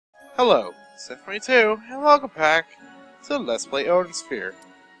Hello, Symphony2, and welcome back to Let's Play Odin Sphere.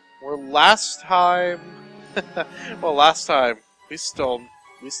 Where last time... well, last time, we stole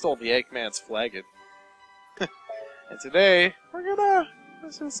the Eggman's flagon. And today,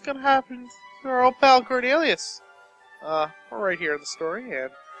 this is gonna happen to our old pal Cornelius. We're right here in the story, and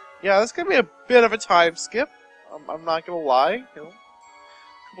yeah, this is gonna be a bit of a time skip. I'm not gonna lie, a couple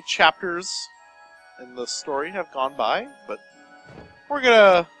chapters in the story have gone by, but we're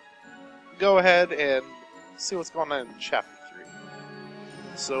gonna go ahead and see what's going on in chapter 3.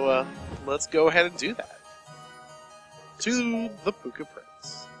 So, let's go ahead and do that. To the Puka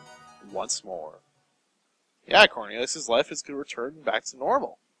Prince. Once more. Yeah, Cornelius' life is going to return back to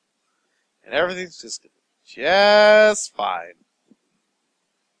normal. And everything's just fine.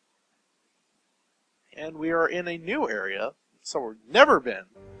 And we are in a new area, somewhere we've never been.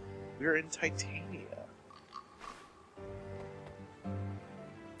 We're in Titania.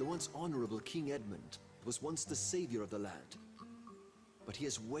 The once honorable King Edmund was once the savior of the land, but he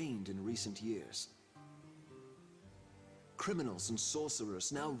has waned in recent years. Criminals and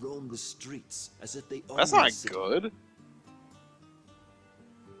sorcerers now roam the streets as if they own That's the not city. good.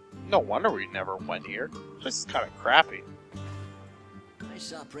 No wonder we never went here. This is kind of crappy. I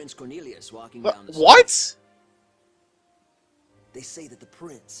saw Prince Cornelius walking down the street. What? They say that the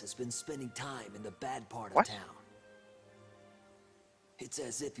prince has been spending time in the bad part What? of town. It's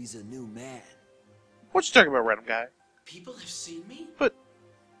as if he's a new man. What you talking about, random guy? People have seen me? But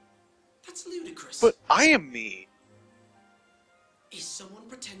That's ludicrous. I am me. Is someone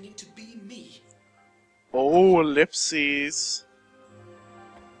pretending to be me? Oh, ellipses.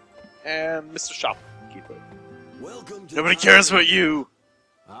 And Mr. Shopkeeper. Welcome to Nobody cares about you.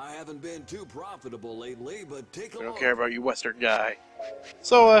 I haven't been too profitable lately, but take a We don't look. care about you, Western guy.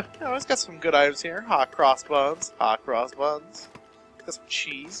 So, it's got some good items here. Hot cross buns. Hot cross buns. Got some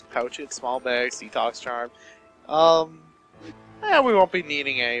cheese, pouches, small bags, detox charm. We won't be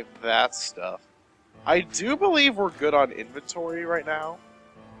needing any of that stuff. I do believe we're good on inventory right now.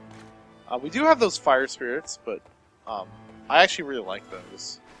 We do have those fire spirits, but I actually really like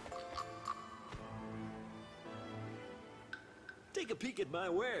those. Take a peek at my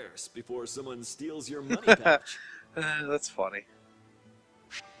wares before someone steals your money pouch. That's funny.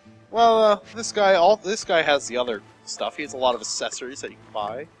 Well, this guy has the other stuff. He has a lot of accessories that you can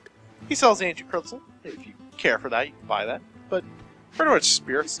buy. He sells ancient crystal. If you care for that, you can buy that. But pretty much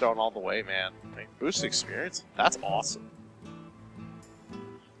spirit stone all the way, man. I mean, boosted experience. That's awesome.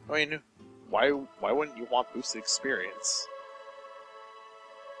 I mean, why wouldn't you want boosted experience?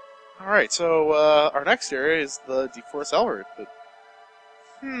 All right, so our next area is the Deep Forest Elbert. But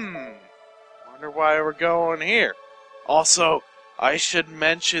wonder why we're going here. Also, I should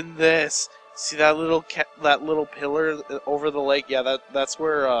mention this. See that little pillar over the lake? Yeah, that's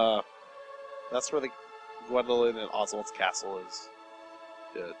where the Gwendolyn and Oswald's castle is.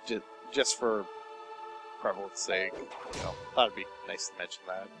 Just for prevalence sake, thought it'd be nice to mention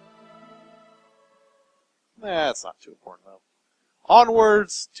that. It's not too important though.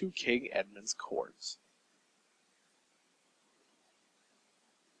 Onwards to King Edmund's court.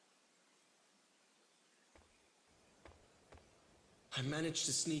 I managed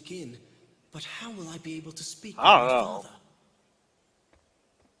to sneak in, but how will I be able to speak with I don't my know. father?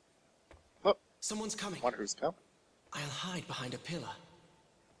 Oh, Someone's coming. wonder who's coming. I'll hide behind a pillar.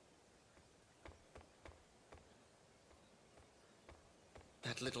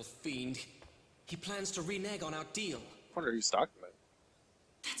 That little fiend. He plans to renege on our deal. Wonder who's talking about.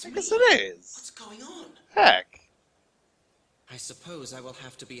 That's I me. guess it is. What's going on? Heck, I suppose I will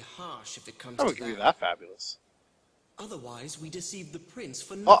have to be harsh if it comes that to would be that. that fabulous. Otherwise, we deceive the prince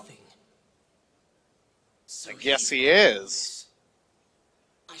for Oh. nothing. So I guess he's he behind all is. this.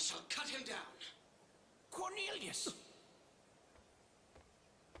 I shall cut him down. Cornelius!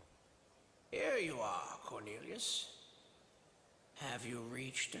 Here you are, Cornelius. Have you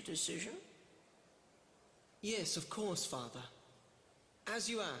reached a decision? Yes, of course, father. As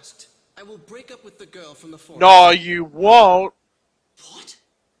you asked, I will break up with the girl from the forest. No, you won't. What?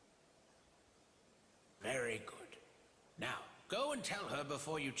 Very good. Now, go and tell her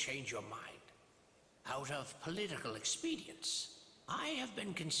before you change your mind. Out of political expedience, I have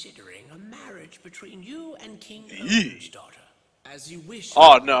been considering a marriage between you and King Odin's daughter. As you wish.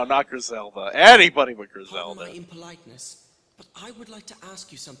 Oh no, not Griselda. Anybody but Pardon Griselda. my impoliteness, but I would like to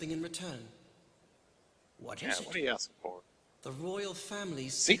ask you something in return. What Yeah, is what are it? you asking for? The royal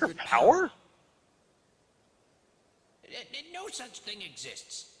family's Secret power? No such thing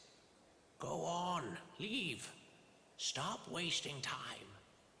exists. Go on, leave. Stop wasting time.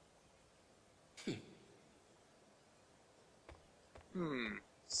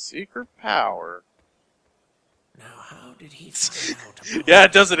 Secret power. Now, how did he find out about Yeah,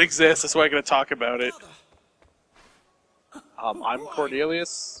 it doesn't exist. That's why I'm going to talk about it. Father, I'm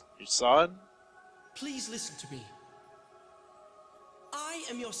Cornelius, your son. please listen to me. I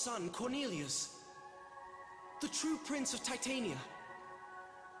am your son, Cornelius, the true prince of Titania.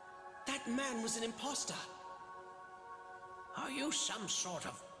 That man was an impostor. Are you some sort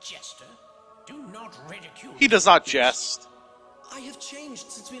of jester? Do not ridicule He does not jest. I have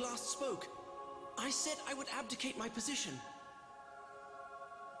changed since we last spoke. I said I would abdicate my position.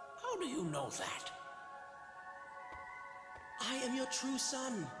 How do you know that? I am your true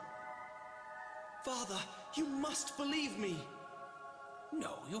son. Father, you must believe me.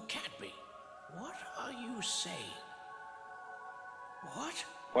 No, you can't be. What are you saying? What?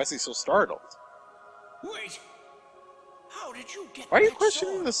 Why is he so startled? Wait! How did you get Why are you that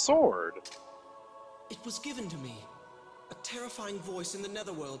questioning sword? the sword? It was given to me. A terrifying voice in the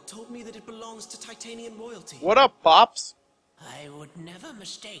netherworld told me that it belongs to Titanian royalty. What up, Pops? I would never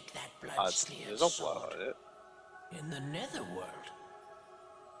mistake that There's blood-smeared no sword. blood on it. In the netherworld.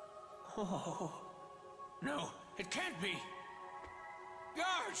 Oh, no, it can't be.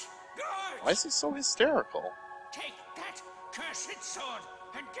 Guards! Guards! Why is he so hysterical? Take that cursed sword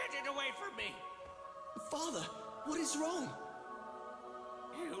and get it away from me! Father, what is wrong?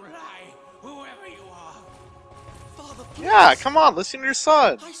 You lie, whoever you are. Father, please. Yeah, come on, listen to your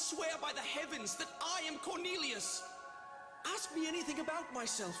son. I swear by the heavens that I am Cornelius. Ask me anything about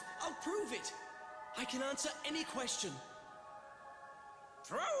myself. I'll prove it. I can answer any question.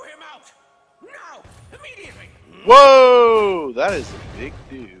 Throw him out! Now! Immediately! Whoa, that is a big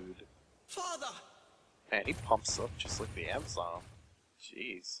dude. Father! Man, he pumps up just like the Amazon.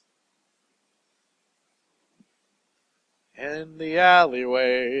 Jeez. In the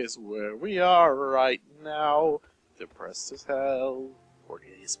alleyways where we are right now, depressed as hell,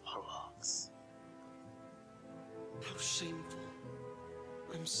 Cornelius monologues. How shameful.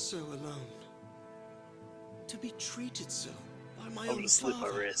 I'm so alone. To be treated so by my I'm own gonna slit my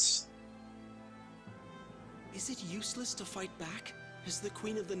father. wrist. Is it useless to fight back, as the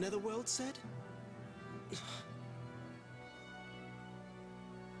Queen of the Netherworld said?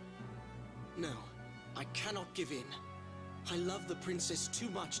 No, I cannot give in. I love the princess too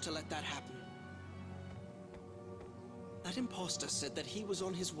much to let that happen. That impostor said that he was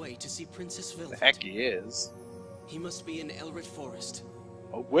on his way to see Princess The Velvet. heck he is. He must be in Elrit Forest.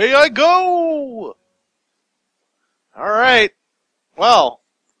 Away I go! Alright. Well,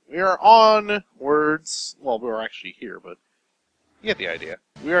 we are onwards. Well, we were actually here, but you get the idea.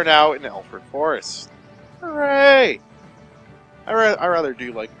 We are now in Elford Forest. Hooray! I rather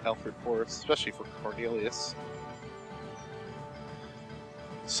do like Elford Forest, especially for Cornelius.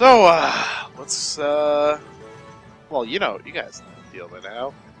 So, let's, well, you guys know the deal by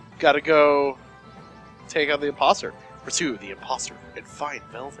now. Gotta go take out the imposter. Pursue the imposter and find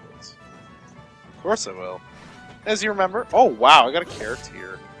Velvet. Of course I will. As you remember, oh wow, I got a carrot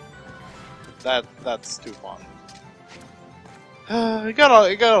here. That's too fun. You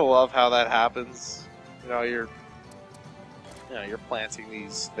gotta love how that happens. You're planting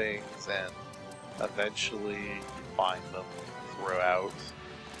these things and eventually you find them throughout.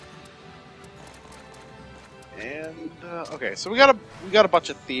 And okay, so we got a bunch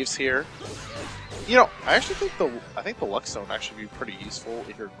of thieves here. I actually think the luck stone actually be pretty useful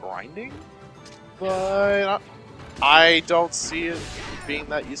if you're grinding, but I don't see it being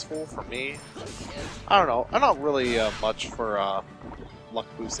that useful for me. I don't know. I'm not really much for luck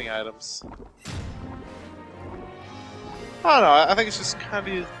boosting items. I don't know. I think it's just kind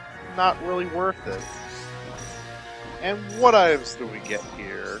of not really worth it. And what items do we get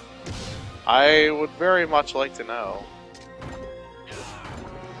here? I would very much like to know.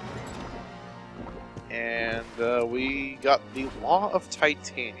 And we got the Law of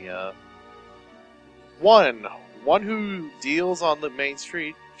Titania. One who deals on the main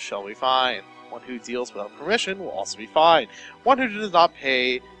street shall be fined. One who deals without permission will also be fined. One who does not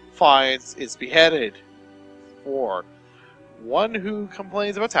pay fines is beheaded. 4. One who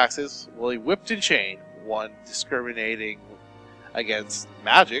complains about taxes will be whipped and chained. One discriminating against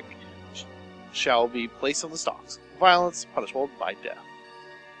magic shall be placed on the stocks. Violence punishable by death.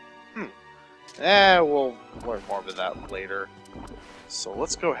 We'll learn more about that later. So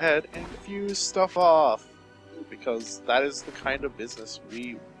let's go ahead and fuse stuff off, because that is the kind of business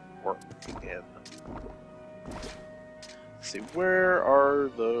we work in. Let's see, where are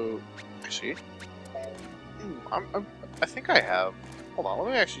the... Actually, I think I have... Hold on,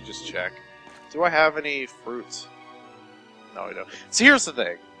 let me actually just check. Do I have any fruit? No, I don't. So here's the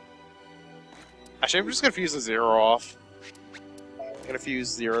thing. Actually, I'm just gonna fuse the 0 off. gonna fuse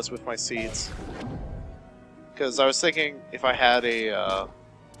zeros with my seeds. Because I was thinking if I had a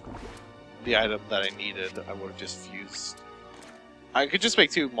the item that I needed, I would have just fused. I could just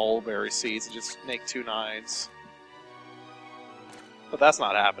make 2 mulberry seeds and just make 2 9s. But that's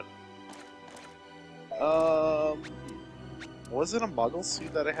not happening. Was it a muggle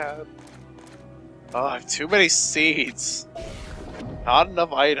seed that I had? Oh, I have too many seeds. Not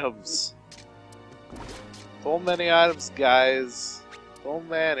enough items. So many items, guys. So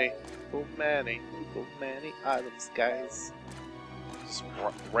many items, guys. Just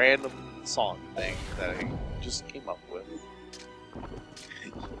random song thing that I just came up with.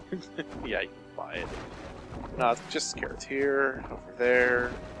 Yeah, you can buy it. No, it's just carrots here, over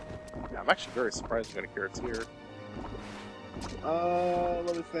there. Yeah, I'm actually very surprised I got a carrots here.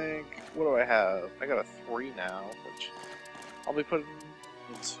 Let me think. What do I have? I got a 3 now, which I'll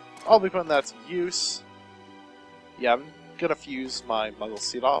be putting that to use. Yeah, I'm gonna fuse my muggle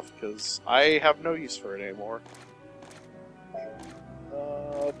seed off because I have no use for it anymore.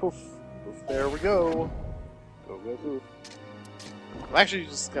 Poof. Poof, there we go. Go, go, poof. I'm actually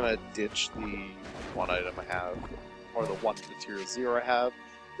just gonna ditch the 1 item I have, or the 1 material 0 I have.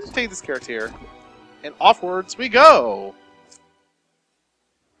 Just take this carrot here, and offwards we go!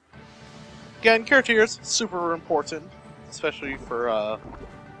 Again, carroteers, super important, especially for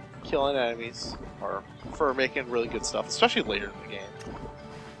killing enemies, or for making really good stuff, especially later in the game.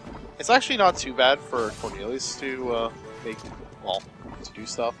 It's actually not too bad for Cornelius to to do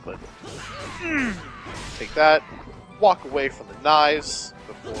stuff, but take that, walk away from the knives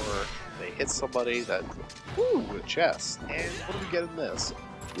before they hit somebody. That, ooh, a chest, and what do we get in this?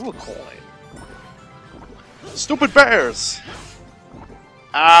 Ooh, a coin. Stupid bears!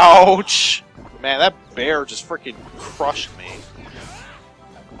 Ouch! Man, that bear just freaking crushed me.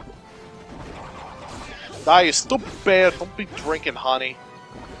 Die, you stupid bear! Don't be drinking honey.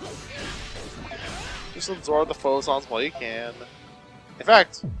 Just absorb the phosons while you can. In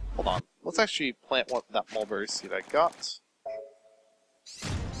fact, hold on. Let's actually plant that mulberry seed I got.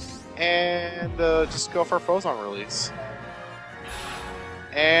 And just go for a phoson release.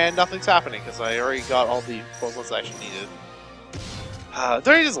 And nothing's happening because I already got all the phosons I actually needed.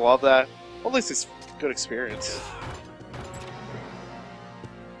 Don't you just love that? Well, at least it's good experience.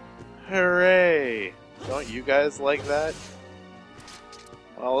 Hooray! Don't you guys like that?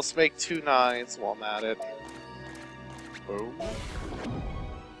 Well, let's make 2 9s while I'm at it. Boom.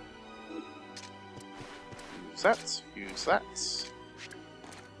 Use that.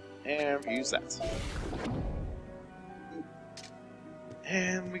 And use that.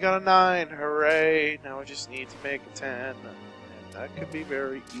 And we got a 9, hooray! Now we just need to make a 10. And that could be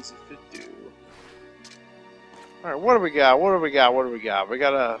very easy to do. Alright, what do we got? We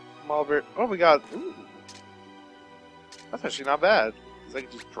got a mulberry. Oh, we got. Ooh. That's actually not bad. Because I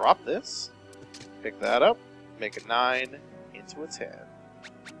can just drop this, pick that up, make a 9 into a 10.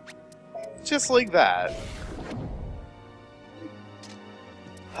 Just like that.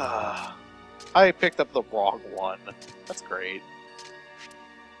 I picked up the wrong one. That's great.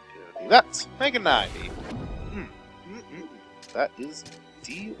 Gonna do that. Make a 90. That is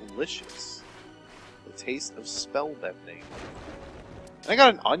delicious. The taste of spellbending. I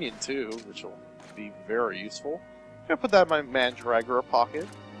got an onion too, which will be very useful. I'm gonna put that in my mandragora pocket.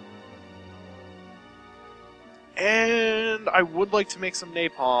 And I would like to make some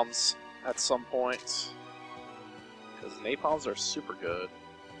napalms at some point. Because napalms are super good.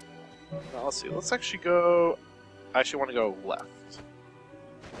 Now let's see, let's actually go... I actually want to go left.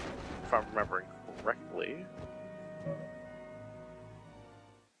 If I'm remembering correctly.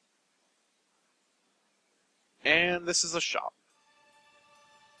 And this is a shop.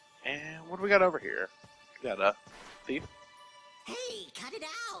 And what do we got over here? We got a thief. Hey, cut it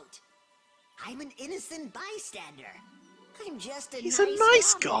out! I'm an innocent bystander. I'm just a He's a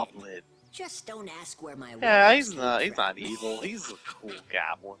nice goblin. Just don't ask where my Yeah, he's not evil. He's a cool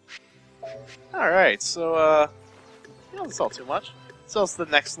goblin. Alright, so he doesn't sell too much. Sells the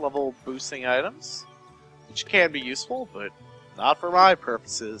next level boosting items, which can be useful, but not for my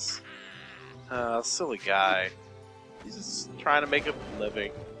purposes. Silly guy. He's just trying to make a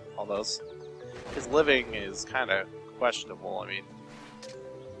living. Although his living is kind of questionable. I mean,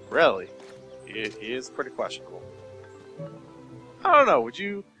 really, it is pretty questionable. I don't know. Would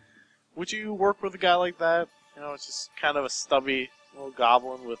you work with a guy like that? You know, it's just kind of a stubby little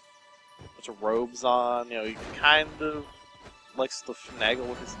goblin with a bunch of robes on. You know, he kind of likes to finagle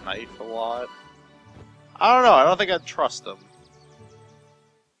with his knife a lot. I don't know. I don't think I'd trust him.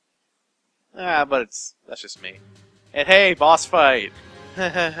 But that's just me. And hey, boss fight!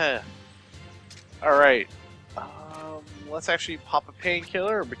 Alright. let's actually pop a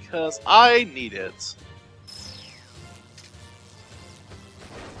painkiller because I need it.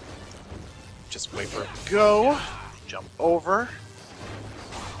 Just wait for it to go. Jump over.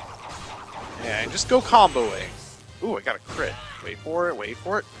 And just go comboing. Ooh, I got a crit. Wait for it, wait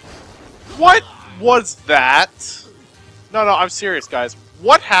for it. What was that? No, I'm serious, guys.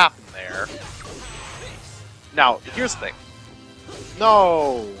 What happened there? Now, here's the thing.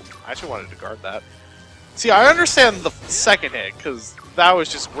 No! I actually wanted to guard that. See, I understand the second hit, because that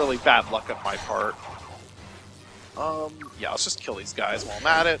was just really bad luck on my part. Yeah, let's just kill these guys while I'm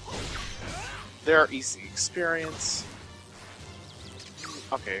at it. They're easy experience.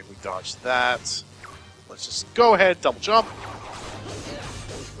 Okay, we dodged that. Let's just go ahead, double jump.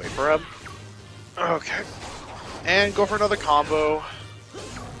 Wait for him. Okay. And go for another combo.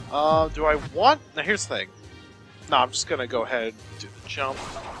 Do I want... Now, here's the thing. No, I'm just gonna go ahead and do the jump.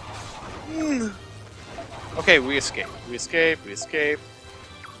 Okay, we escape. We escape, we escape.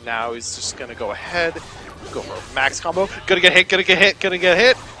 Now he's just gonna go ahead, go for a max combo. Gonna get hit, gonna get hit, gonna get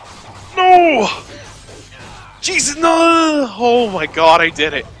hit. No! Jesus, no! Oh my god, I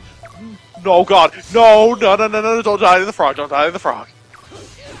did it. No, god. No, no, no, no, no, don't die to the frog, don't die to the frog.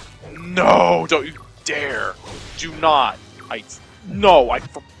 No, don't you dare. Do not. No, I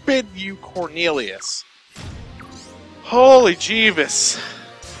forbid you, Cornelius. Holy Jeebus.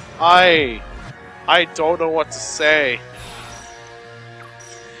 I don't know what to say.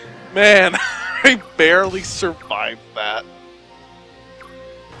 Man, I barely survived that.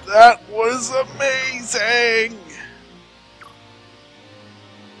 That was amazing!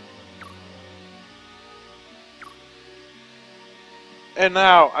 And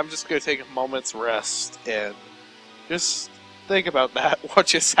now, I'm just going to take a moment's rest and just think about that, what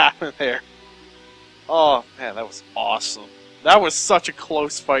just happened there. Oh, man, that was awesome. That was such a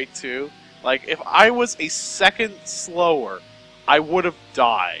close fight, too. Like, if I was a second slower, I would have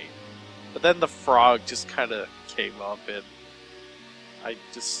died. But then the frog just kind of came up and it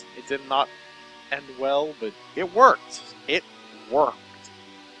did not end well, but it worked. It worked.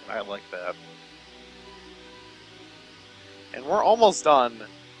 And I like that. And we're almost done.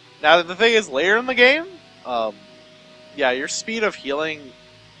 Now, the thing is, later in the game, yeah, your speed of healing,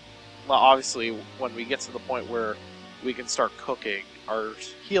 well, obviously, when we get to the point where we can start cooking, our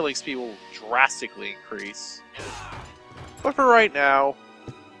healing speed will drastically increase. But for right now,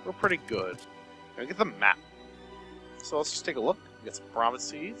 we're pretty good. We're gonna get the map. So let's just take a look. Get some promise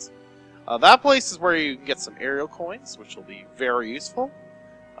seeds. That place is where you can get some aerial coins, which will be very useful.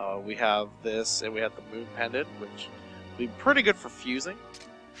 We have this, and we have the moon pendant, which will be pretty good for fusing,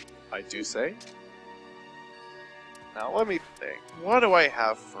 I do say. Now let me think. What do I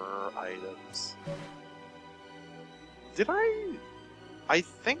have for items? Did I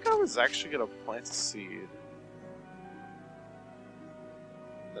think I was actually gonna plant a seed.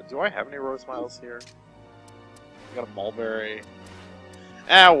 Now, do I have any rose miles here? I got a mulberry.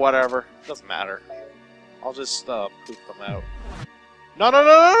 Whatever. Doesn't matter. I'll just poof them out. No,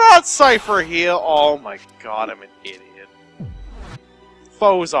 not Cypher Heal! Oh my god, I'm an idiot.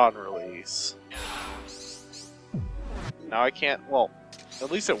 Foes on release. Now I can't... Well,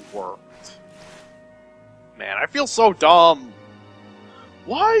 at least it worked. Man, I feel so dumb!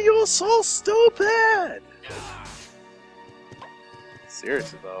 Why are you so stupid?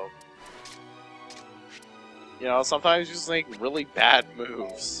 Seriously, though. You know, sometimes you just make really bad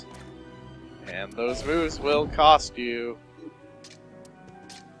moves. And those moves will cost you.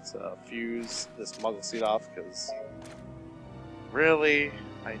 Let's fuse this muggle seed off, because... Really?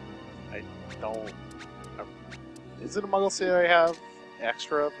 I don't... Is it a muggle seed I have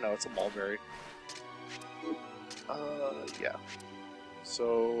extra of? No, it's a mulberry. Yeah.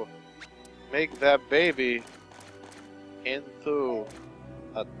 So, make that baby into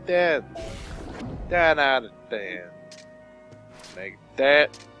a 10. 10 out of 10. Make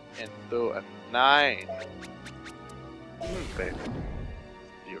that into a 9. Baby.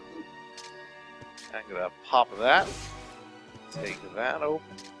 Beautiful. I'm gonna pop that. Take that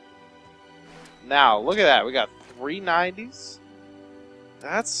open. Now, look at that. We got 390s.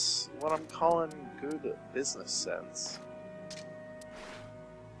 That's what I'm calling good business sense.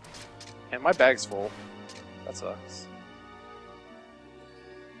 And my bag's full. That sucks.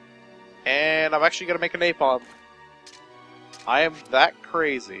 And I'm actually gonna make a napalm. I am that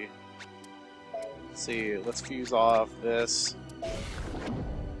crazy. Let's see, let's fuse off this.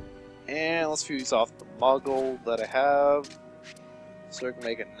 And let's fuse off the muggle that I have. So I can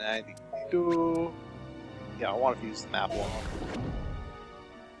make a 92. Yeah, I want to fuse the maple off.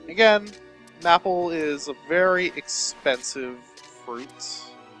 Again, maple is a very expensive fruit.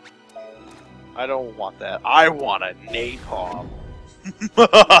 I don't want that. I want a napalm.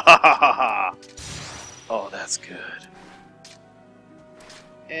 Oh, that's good.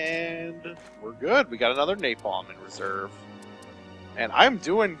 And we're good. We got another napalm in reserve. And I'm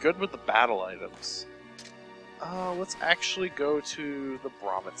doing good with the battle items. Let's actually go to the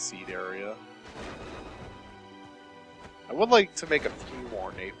Brommet Seed area. I would like to make a few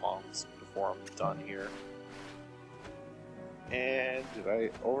more napalms before I'm done here. And did I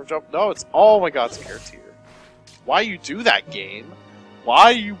overjump? No, it's... Oh my god, it's Carrotier. Why you do that, game?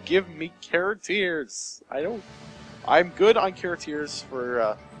 Why you give me Carrotiers? I don't... I'm good on Carrotiers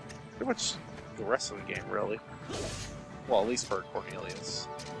for pretty much the rest of the game, really. Well, at least for Cornelius.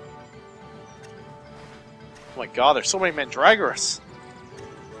 Oh my god, there's so many Mandragoras!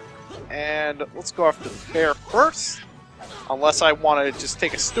 And let's go after the bear first. Unless I want to just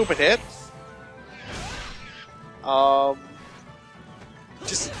take a stupid hit.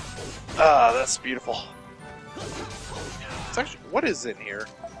 That's beautiful. It's actually, what is in here?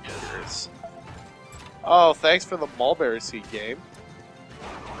 Here it is. Oh, thanks for the mulberry seed game.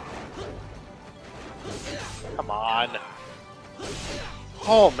 Come on.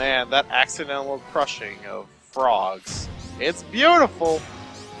 Oh man, that accidental crushing of frogs. It's beautiful!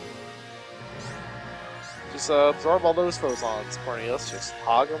 Just absorb all those phosons, Cornelius. Just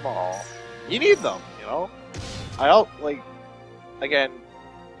hog them all. You need them, you know? I don't, like... Again,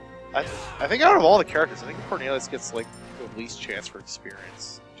 I think out of all the characters, I think Cornelius gets, like, the least chance for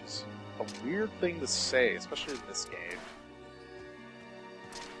experience. Which is a weird thing to say, especially in this game.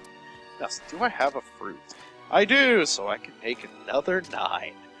 Now, do I have a fruit? I do, so I can make another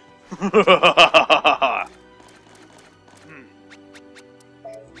 9.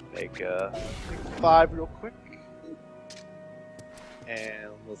 Make 5 real quick.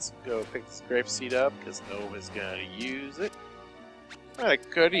 And let's go pick this grape seed up, because Nova's gonna use it. I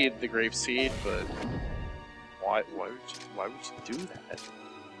could eat the grape seed, but why would you do that?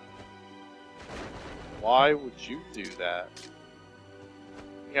 Why would you do that?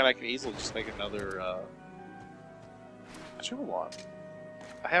 Again, I can easily just make another, Actually, hold on.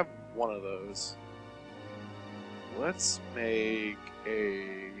 I have one of those. Let's make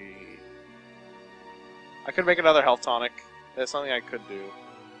a... I could make another health tonic. That's something I could do.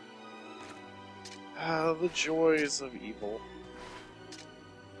 The joys of evil.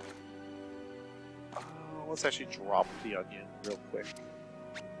 Let's actually drop the onion real quick.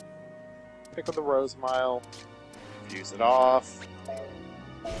 Pick up the rose mile. Fuse it off.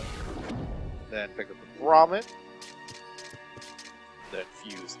 Then pick up the Brommet. Then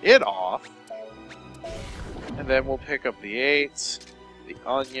fuse it off. And then we'll pick up the 8, the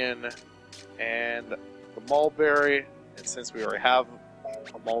onion, and the mulberry. And since we already have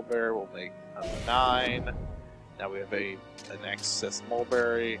a mulberry, we'll make a 9. Now we have an excess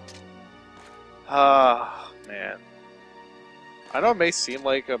mulberry. Ah, man. I know it may seem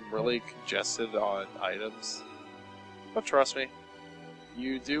like I'm really congested on items, but trust me,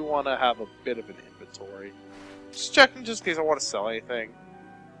 you do want to have a bit of an inventory. Just checking just in case I want to sell anything.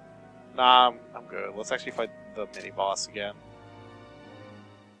 Nah, I'm good. Let's actually fight the mini-boss again.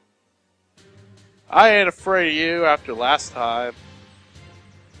 I ain't afraid of you after last time.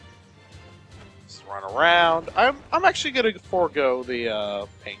 Just run around. I'm actually gonna forego the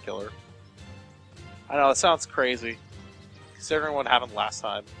painkiller. I know, it sounds crazy, considering what happened last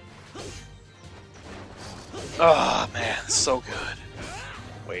time. Oh man, so good.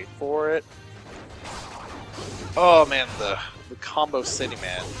 Wait for it. Oh man, the combo city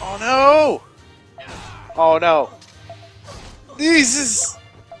man. Oh no! Oh no. This is...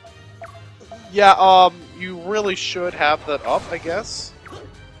 Yeah, you really should have that up, I guess.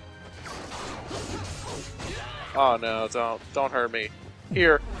 Oh no, don't hurt me.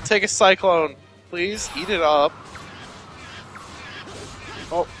 Here, take a cyclone. Please, eat it up.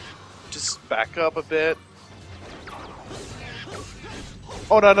 Oh, just back up a bit.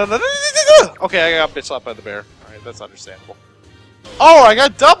 Oh, no. Okay, I got bitch slapped by the bear. Alright, that's understandable. Oh, I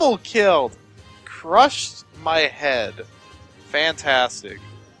got double killed! Crushed my head. Fantastic.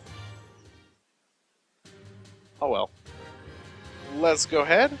 Oh well. Let's go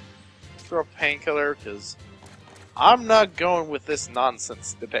ahead. Throw a painkiller, because I'm not going with this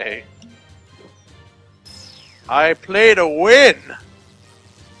nonsense today. I play to win!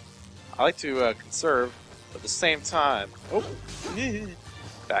 I like to conserve, but at the same time... Oh!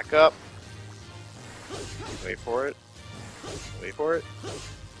 Back up. Wait for it. Wait for it.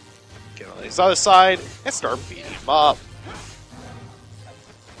 Get on this other side and start beating him up.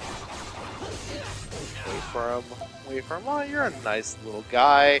 Wait for him. Wait for him. Oh, you're a nice little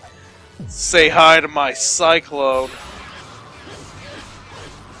guy. Say hi to my cyclone.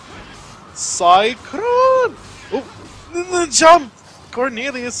 Cyclone! Oh, jump!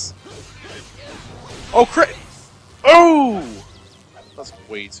 Cornelius! Oh, crit! Oh! That's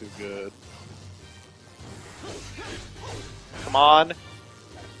way too good. Come on.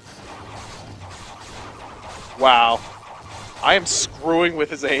 Wow. I am screwing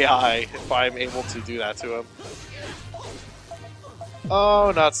with his AI if I'm able to do that to him.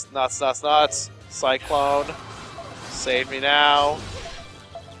 Oh, nuts, nuts, nuts, nuts. Cyclone. Save me now.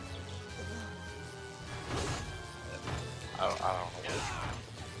 I don't know.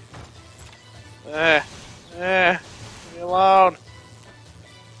 Leave me alone.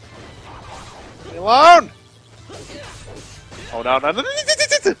 Leave me alone. Oh, no, no, no,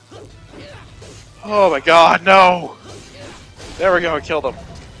 no. Oh my god, no. There we go, I killed him.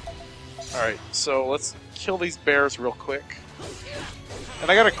 Alright, so let's kill these bears real quick. And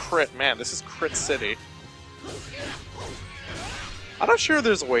I got a crit. Man, this is crit city. I'm not sure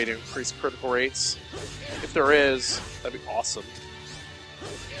there's a way to increase critical rates. If there is, that'd be awesome.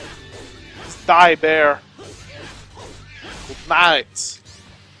 Just die, bear. Good night.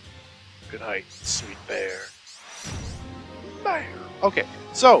 Good night, sweet bear. Bear. Okay,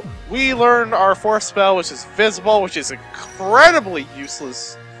 so we learned our fourth spell, which is visible, which is incredibly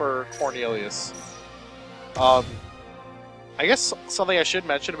useless for Cornelius. I guess something I should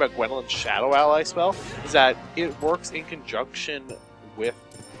mention about Gwendolyn's Shadow Ally spell is that it works in conjunction with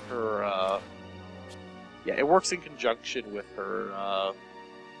her, yeah, it works in conjunction with her,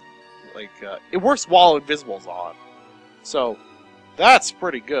 it works while Invisible's on. So, that's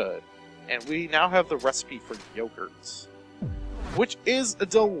pretty good. And we now have the recipe for yogurts, which is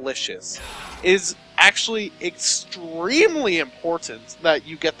delicious. It is actually extremely important that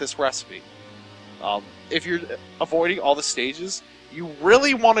you get this recipe. If you're avoiding all the stages, you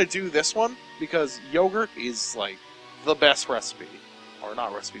really want to do this one, because yogurt is, like, the best recipe. Or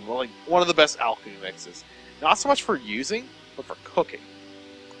not recipe, but, like, one of the best alchemy mixes. Not so much for using, but for cooking.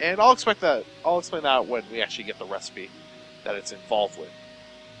 And I'll explain that when we actually get the recipe that it's involved with.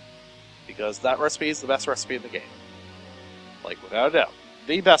 Because that recipe is the best recipe in the game. Like, without a doubt.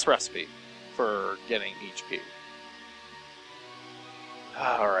 The best recipe for getting HP.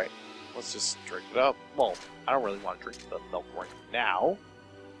 Alright. Let's just drink it up. Well, I don't really want to drink the milk right now.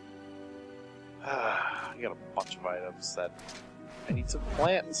 I got a bunch of items that I need to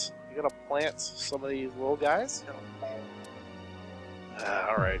plant. You gotta plant some of these little guys.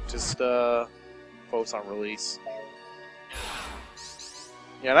 Alright, just focus on release.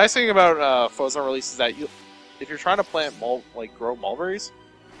 Yeah, nice thing about focus on release is that if you're trying to plant grow mulberries,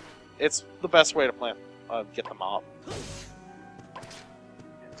 it's the best way to plant get them up.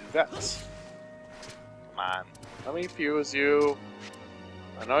 That. Come on. Let me fuse you.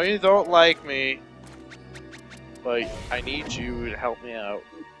 I know you don't like me, but I need you to help me out.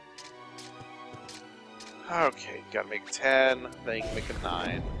 Okay, gotta make 10, then you can make a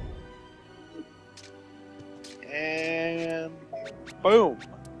 9. And boom!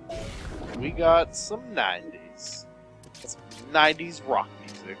 We got some 90s. Some 90s rock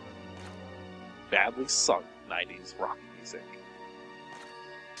music. Badly sung 90s rock music.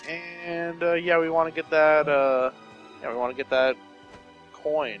 And yeah, we want to get that. We want to get that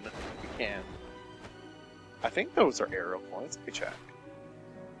coin if we can. I think those are arrow coins. Let me check.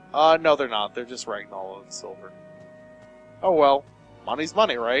 No, they're not. They're just ragdoll and silver. Oh well, money's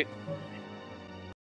money, right?